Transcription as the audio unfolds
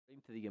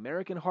to the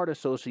American Heart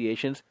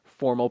Association's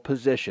formal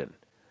position.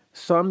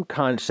 Some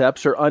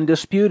concepts are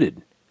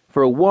undisputed.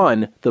 For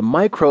one, the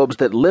microbes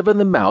that live in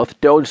the mouth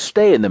don't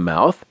stay in the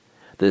mouth.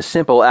 The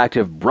simple act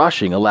of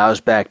brushing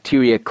allows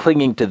bacteria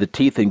clinging to the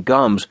teeth and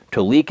gums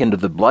to leak into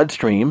the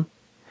bloodstream.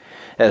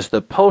 As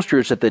the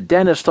posters at the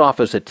dentist's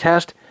office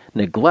attest,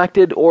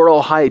 neglected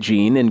oral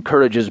hygiene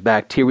encourages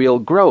bacterial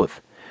growth,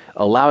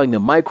 allowing the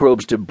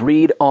microbes to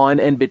breed on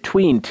and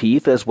between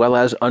teeth as well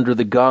as under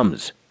the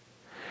gums.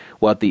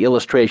 What the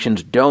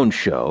illustrations don't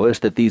show is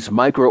that these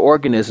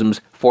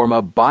microorganisms form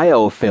a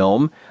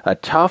biofilm, a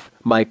tough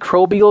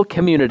microbial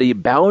community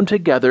bound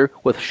together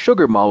with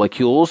sugar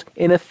molecules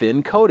in a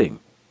thin coating.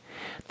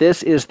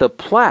 This is the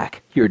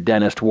plaque your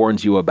dentist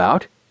warns you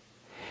about.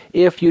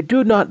 If you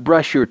do not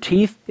brush your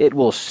teeth, it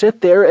will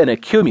sit there and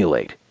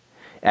accumulate.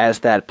 As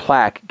that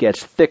plaque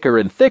gets thicker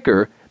and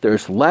thicker,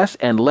 there's less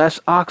and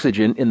less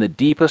oxygen in the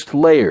deepest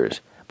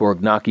layers,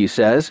 Borgnacki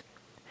says.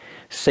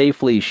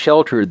 Safely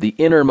sheltered, the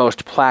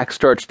innermost plaque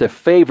starts to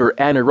favor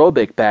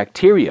anaerobic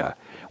bacteria,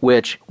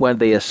 which, when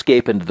they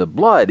escape into the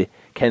blood,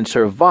 can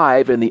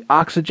survive in the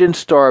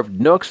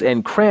oxygen-starved nooks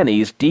and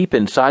crannies deep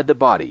inside the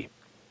body.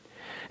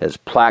 As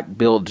plaque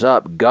builds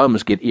up,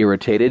 gums get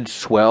irritated,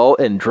 swell,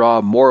 and draw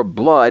more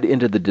blood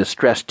into the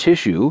distressed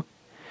tissue.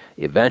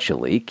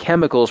 Eventually,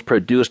 chemicals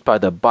produced by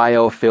the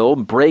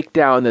biofilm break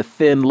down the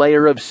thin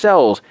layer of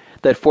cells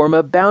that form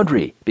a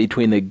boundary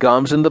between the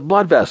gums and the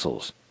blood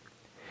vessels.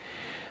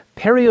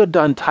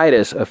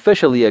 Periodontitis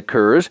officially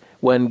occurs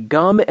when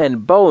gum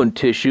and bone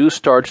tissue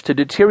starts to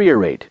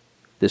deteriorate.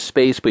 The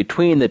space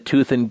between the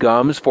tooth and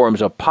gums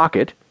forms a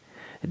pocket.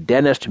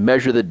 Dentists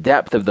measure the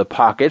depth of the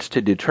pockets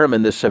to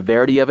determine the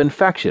severity of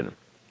infection.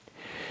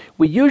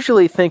 We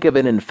usually think of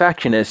an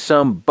infection as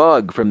some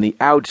bug from the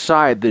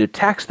outside that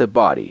attacks the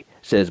body,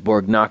 says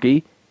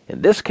Borgnacki.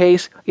 In this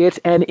case, it's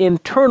an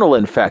internal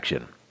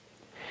infection.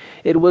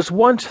 It was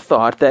once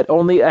thought that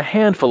only a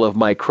handful of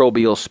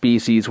microbial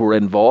species were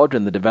involved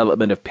in the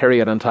development of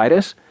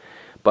periodontitis,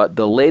 but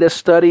the latest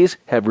studies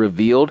have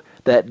revealed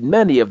that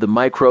many of the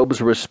microbes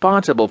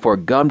responsible for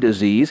gum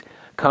disease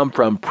come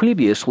from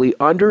previously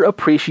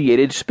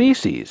underappreciated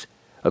species,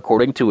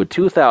 according to a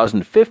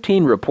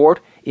 2015 report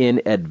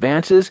in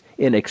Advances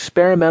in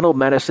Experimental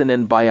Medicine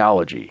and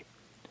Biology.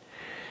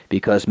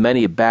 Because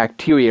many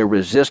bacteria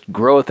resist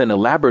growth in a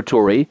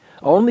laboratory,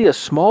 only a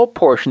small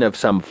portion of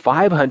some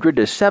 500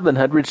 to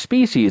 700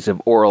 species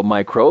of oral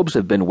microbes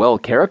have been well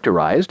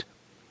characterized.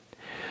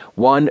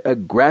 One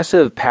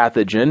aggressive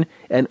pathogen,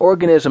 an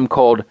organism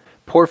called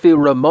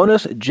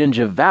Porphyromonas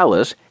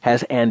gingivalis,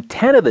 has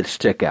antennae that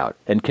stick out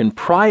and can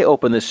pry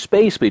open the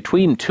space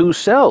between two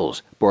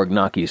cells,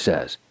 Borgnacki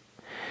says.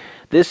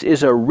 This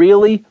is a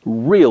really,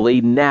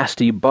 really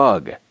nasty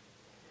bug.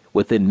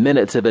 Within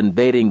minutes of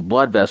invading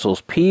blood vessels,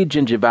 P.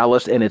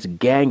 gingivalis and its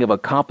gang of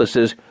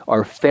accomplices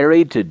are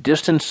ferried to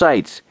distant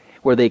sites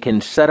where they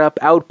can set up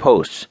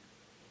outposts.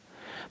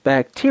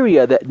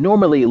 Bacteria that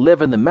normally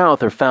live in the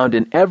mouth are found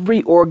in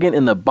every organ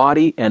in the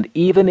body and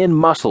even in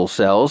muscle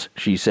cells,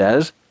 she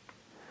says.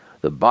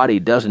 The body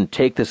doesn't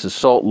take this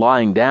assault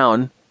lying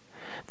down.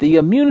 The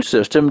immune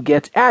system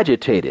gets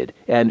agitated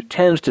and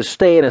tends to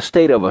stay in a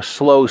state of a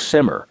slow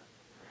simmer.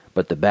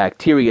 But the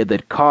bacteria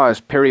that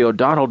cause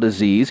periodontal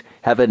disease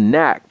have a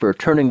knack for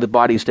turning the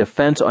body's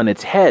defense on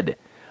its head,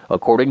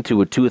 according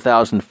to a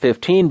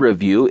 2015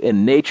 review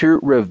in Nature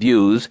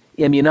Reviews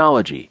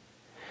Immunology.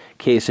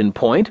 Case in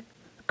point,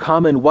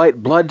 common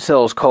white blood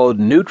cells called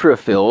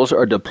neutrophils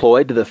are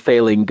deployed to the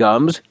failing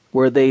gums,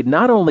 where they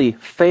not only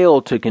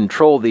fail to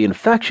control the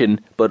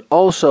infection, but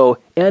also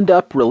end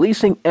up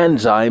releasing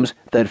enzymes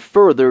that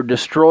further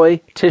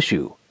destroy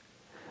tissue.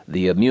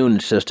 The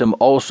immune system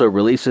also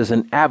releases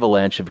an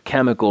avalanche of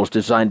chemicals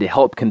designed to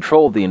help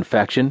control the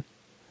infection.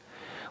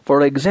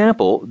 For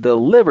example, the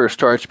liver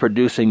starts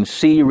producing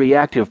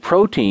C-reactive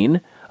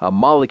protein, a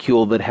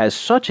molecule that has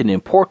such an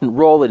important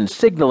role in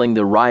signaling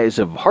the rise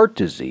of heart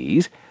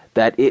disease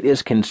that it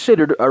is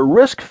considered a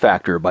risk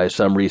factor by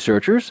some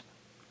researchers.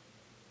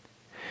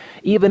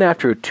 Even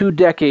after 2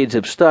 decades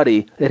of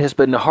study, it has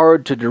been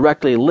hard to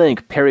directly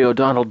link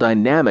periodontal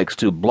dynamics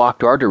to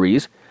blocked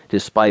arteries,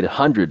 despite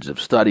hundreds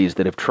of studies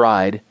that have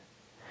tried.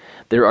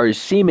 There are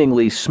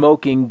seemingly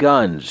smoking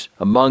guns.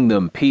 Among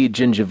them, P.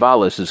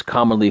 gingivalis is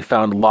commonly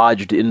found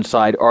lodged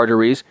inside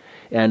arteries,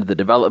 and the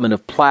development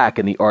of plaque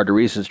in the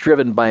arteries is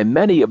driven by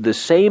many of the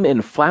same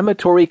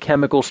inflammatory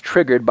chemicals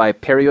triggered by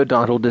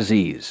periodontal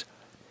disease.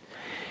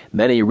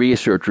 Many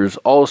researchers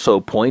also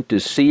point to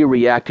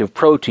C-reactive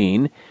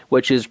protein,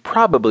 which is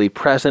probably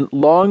present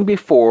long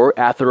before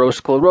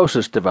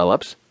atherosclerosis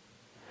develops.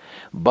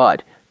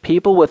 But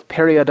people with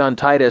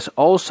periodontitis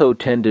also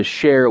tend to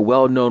share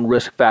well-known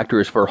risk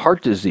factors for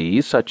heart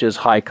disease, such as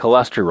high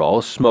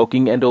cholesterol,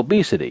 smoking, and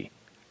obesity.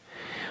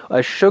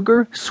 A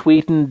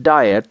sugar-sweetened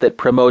diet that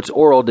promotes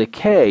oral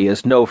decay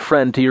is no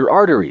friend to your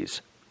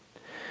arteries.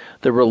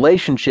 The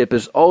relationship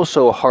is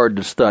also hard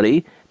to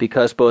study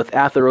because both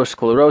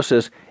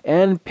atherosclerosis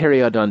and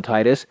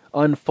periodontitis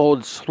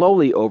unfold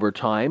slowly over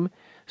time,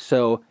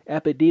 so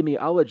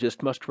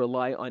epidemiologists must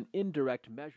rely on indirect measures.